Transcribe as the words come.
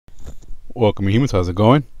Welcome humans, how's it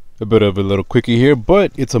going? A bit of a little quickie here,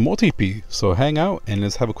 but it's a multi-piece, so hang out and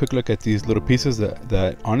let's have a quick look at these little pieces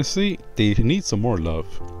that honestly, they need some more love.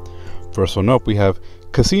 First one up, we have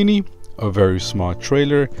Cassini, a very small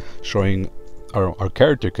trailer showing our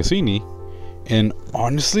character Cassini, and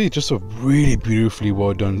honestly, just a really beautifully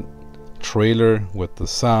well done trailer with the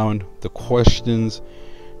sound, the questions,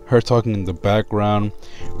 her talking in the background,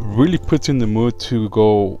 really puts you in the mood to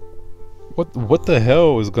go, what the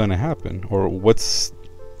hell is gonna happen, or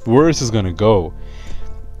where is this gonna go?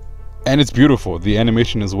 And it's beautiful, the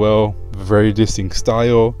animation as well, very distinct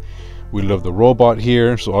style. We love the robot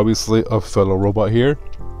here, so obviously a fellow robot here.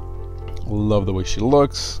 Love the way she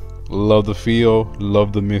looks, love the feel,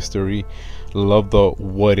 love the mystery, love the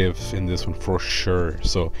what if in this one for sure.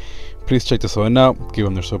 So please check this one out, give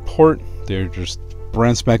them their support. They're just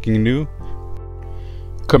brand spanking new.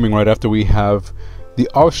 Coming right after, we have the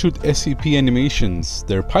Offshoot SCP Animations,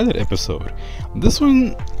 their pilot episode. This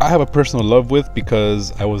one I have a personal love with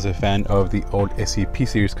because I was a fan of the old SCP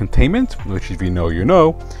series Containment, which if you know, you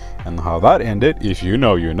know, and how that ended, if you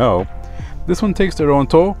know, you know. This one takes their own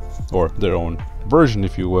toll, or their own version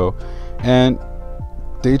if you will, and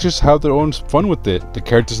they just have their own fun with it. The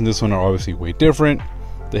characters in this one are obviously way different.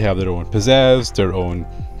 They have their own pizzazz, their own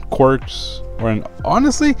quirks, and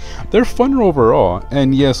honestly they're funner overall.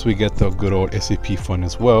 And yes, we get the good old SCP fun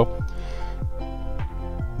as well.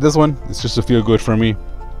 This one is just a feel good for me.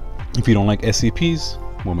 If you don't like SCPs,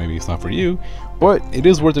 well, maybe it's not for you, but it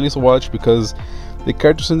is worth at least a watch because the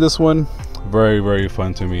characters in this one very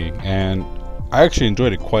fun to me, and I actually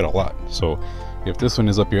enjoyed it quite a lot. So if this one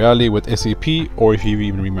is up your alley with SCP, or if you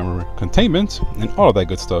even remember Containment and all of that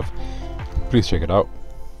good stuff, please check it out.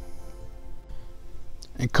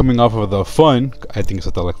 And coming off of the fun, I think it's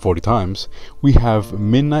said that like 40 times, we have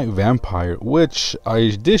Midnight Vampire, which I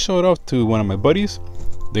did show it off to one of my buddies.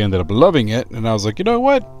 They ended up loving it, and I was like, you know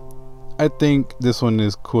what? I think this one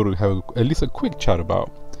is cool to have at least a quick chat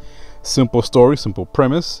about. Simple story, simple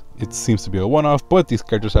premise. It seems to be a one-off, but these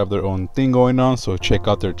characters have their own thing going on, so check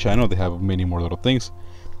out their channel. They have many more little things.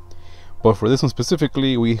 But for this one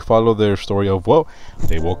specifically, we follow their story of, well,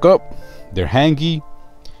 they woke up, they're hangy,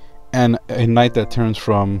 and a night that turns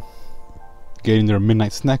from getting their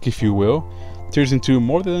midnight snack, if you will, turns into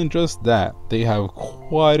more than just that. They have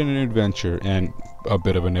quite an adventure, and a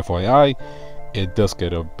bit of an FYI, it does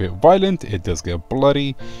get a bit violent, it does get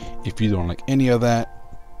bloody. If you don't like any of that,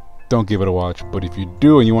 don't give it a watch. But if you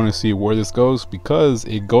do and you want to see where this goes, because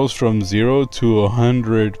it goes from 0 to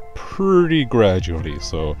 100 pretty gradually,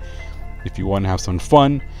 so if you want to have some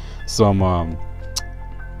fun, some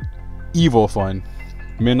evil fun,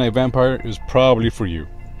 Midnight Vampire is probably for you.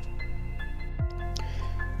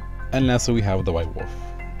 And lastly, we have The White Wolf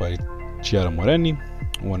by Chiara Moreni,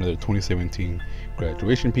 one of their 2017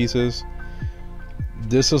 graduation pieces.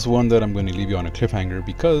 This is one that I'm going to leave you on a cliffhanger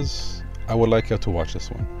because I would like you to watch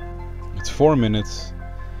this one. It's 4 minutes,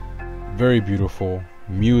 very beautiful,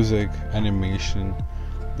 music, animation.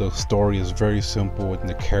 The story is very simple with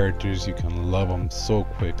the characters. You can love them so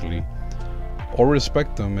quickly, or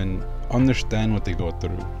respect them and understand what they go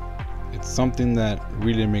through. It's something that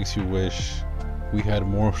really makes you wish we had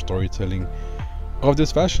more storytelling of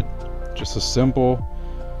this fashion. Just a simple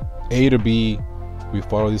A to B, we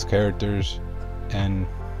follow these characters and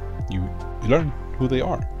you learn who they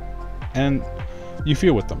are and you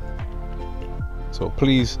feel with them. So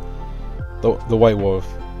please, the White Wolf,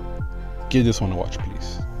 give this one a watch,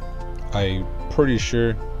 please. I'm pretty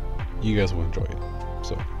sure you guys will enjoy it.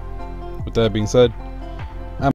 So with that being said,